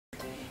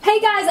Hey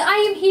guys,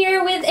 I am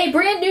here with a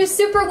brand new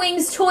Super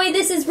Wings toy.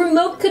 This is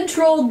remote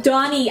control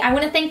Donnie. I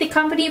want to thank the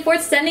company for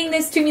sending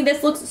this to me.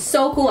 This looks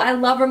so cool. I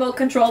love remote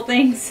control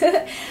things.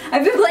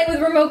 I've been playing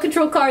with remote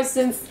control cars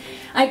since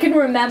I can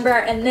remember,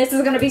 and this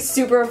is going to be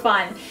super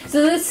fun.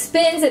 So this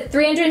spins at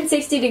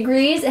 360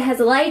 degrees. It has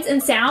lights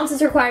and sounds.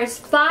 This requires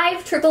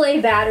 5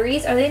 AAA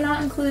batteries. Are they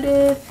not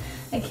included?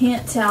 I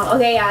can't tell.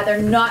 Okay, yeah,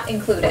 they're not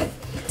included.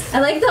 I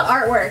like the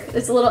artwork.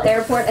 It's a little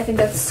airport. I think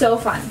that's so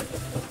fun.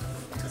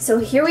 So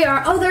here we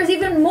are. Oh, there's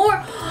even more.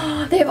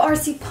 They have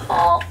RC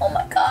Paul. Oh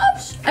my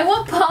gosh. I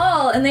want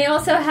Paul. And they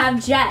also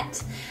have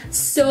Jet.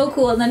 So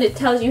cool. And then it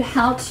tells you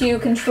how to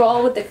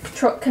control with the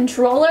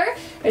controller.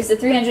 There's the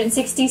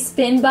 360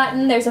 spin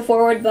button. There's a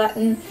forward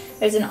button.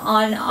 There's an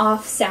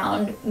on-off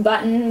sound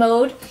button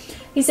mode.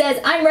 He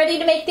says, I'm ready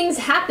to make things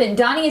happen.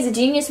 Donnie is a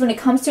genius when it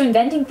comes to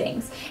inventing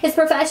things. His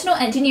professional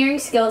engineering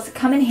skills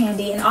come in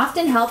handy and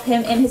often help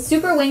him and his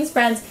Super Wings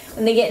friends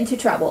when they get into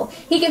trouble.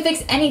 He can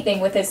fix anything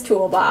with his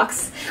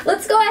toolbox.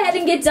 Let's go ahead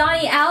and get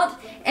Donnie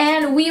out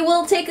and we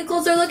will take a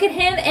closer look at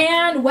him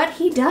and what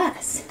he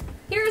does.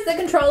 Here's the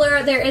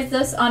controller. There is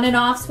this on and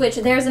off switch.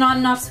 There's an on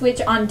and off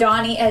switch on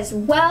Donnie as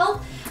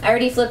well. I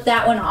already flipped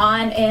that one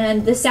on,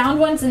 and the sound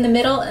one's in the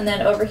middle, and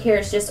then over here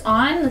is just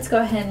on. Let's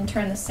go ahead and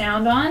turn the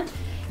sound on.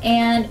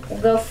 And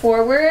we'll go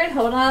forward.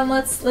 Hold on,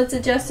 let's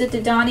adjust it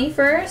to Donnie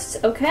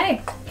first.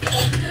 Okay.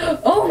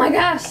 Oh my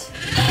gosh.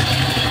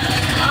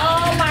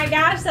 Oh my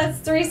gosh, that's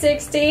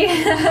 360.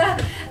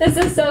 This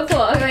is so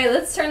cool. Okay,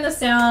 let's turn the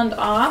sound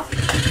off.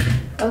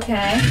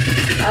 Okay.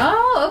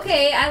 Oh,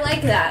 okay, I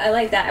like that. I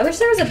like that. I wish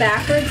there was a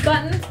backwards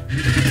button.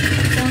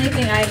 It's the only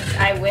thing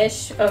I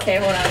wish. Okay,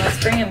 hold on, let's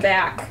bring him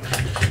back.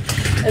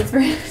 If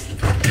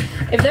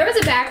there was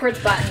a backwards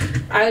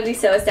button, I would be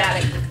so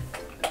ecstatic.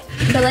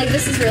 But like,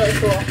 this is really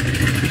cool.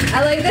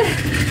 I like this.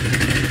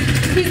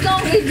 He's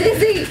going to get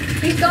dizzy.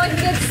 He's going to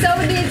get so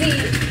dizzy.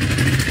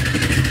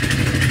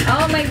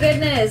 Oh my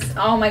goodness.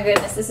 Oh my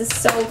goodness. This is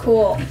so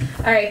cool.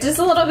 Alright, just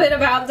a little bit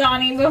about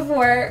Donnie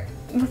before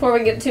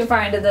we get too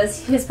far into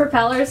this. His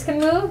propellers can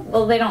move.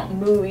 Well, they don't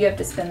move. You have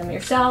to spin them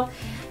yourself.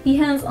 He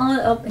has a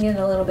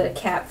little bit of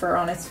cat fur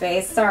on his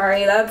face.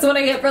 Sorry, that's what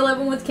I get for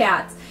living with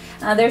cats.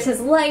 There's his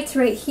lights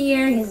right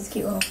here. He has his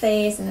cute little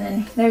face. And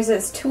then there's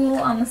his tool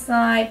on the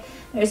side.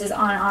 There's his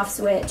on-off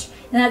switch.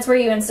 And that's where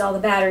you install the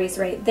batteries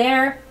right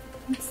there.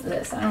 What's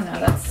this? I don't know.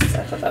 I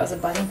thought that was a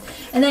button.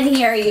 And then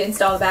here you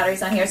install the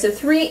batteries on here. So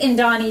 3 in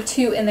Donnie,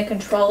 2 in the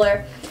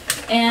controller.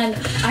 And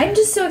I'm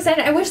just so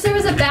excited. I wish there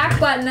was a back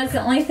button. That's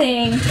the only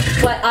thing.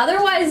 But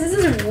otherwise, this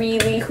is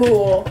really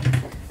cool.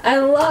 I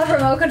love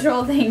remote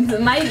control things.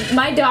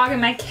 My dog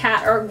and my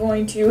cat are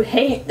going to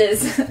hate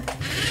this.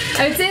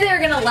 I would say they're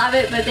going to love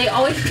it, but they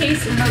always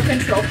chase remote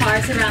control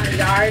cars around the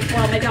yard.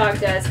 Well, my dog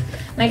does.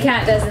 My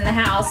cat does in the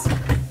house.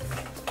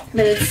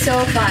 But it's so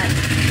fun.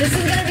 This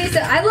is going to be so...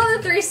 I love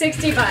the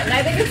 360 button.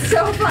 I think it's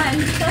so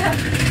fun.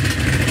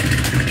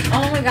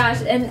 Oh my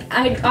gosh. And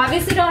I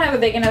obviously don't have a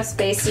big enough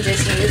space to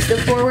just use the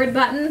forward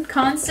button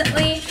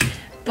constantly.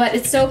 But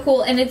it's so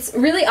cool. And it's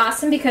really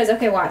awesome because,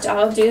 okay, watch.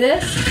 I'll do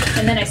this.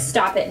 And then I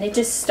stop it. And it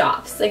just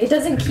stops. Like, it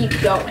doesn't keep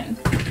going.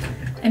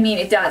 I mean,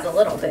 it does a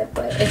little bit.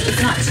 But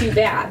it's not too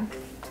bad.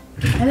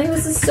 I think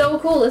this is so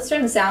cool. Let's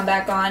turn the sound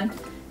back on.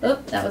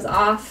 Oop, that was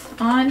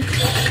off. On.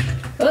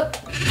 Oop.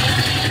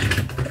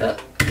 Oop.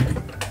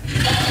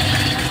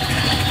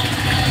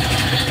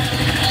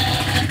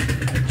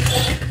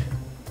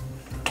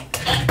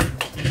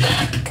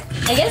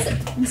 I guess,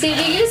 see,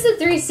 if you use the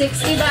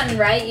 360 button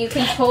right, you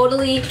can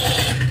totally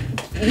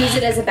use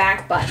it as a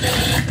back button.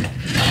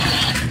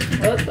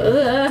 Oop,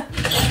 oop.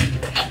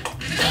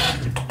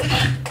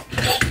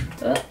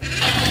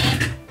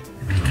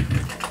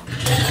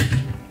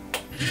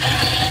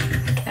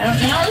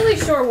 I'm not really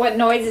sure what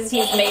noises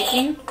he's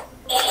making.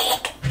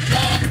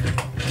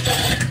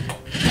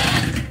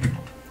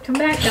 Come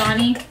back,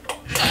 Donnie.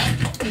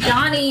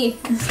 Donnie!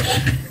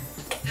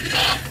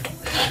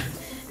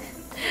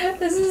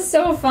 This is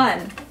so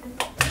fun.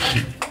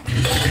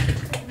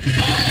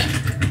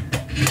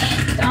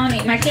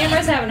 Donnie. My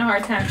camera's having a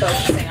hard time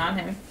focusing on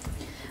him.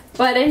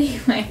 But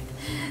anyway,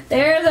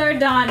 there's our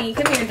Donnie.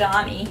 Come here,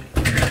 Donnie.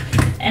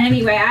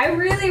 Anyway, I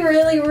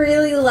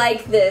really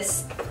like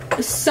this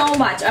so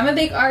much. I'm a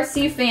big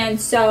RC fan,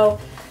 so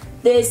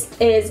this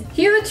is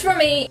huge for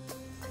me.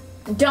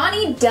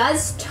 Donnie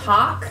does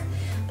talk,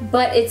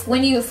 but it's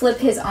when you flip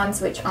his on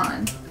switch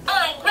on.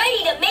 I'm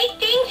ready to make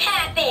things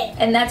happen.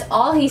 And that's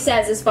all he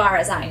says as far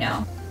as I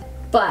know.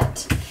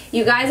 But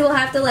you guys will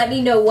have to let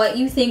me know what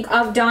you think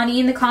of Donnie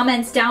in the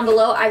comments down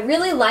below. I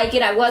really like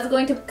it. I was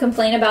going to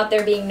complain about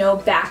there being no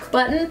back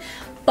button,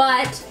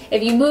 but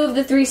if you move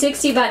the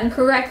 360 button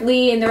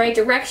correctly in the right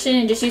direction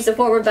and just use the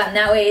forward button,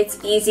 that way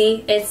it's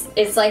easy.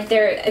 It's like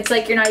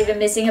you're not even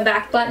missing a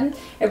back button.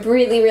 I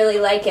really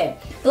like it.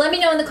 But let me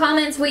know in the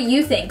comments what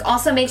you think.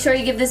 Also, make sure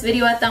you give this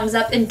video a thumbs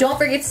up and don't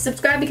forget to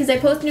subscribe because I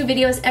post new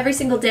videos every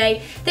single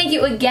day. Thank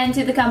you again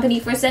to the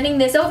company for sending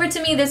this over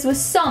to me. This was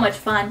so much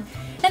fun.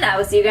 And I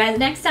will see you guys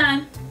next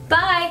time.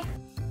 Bye!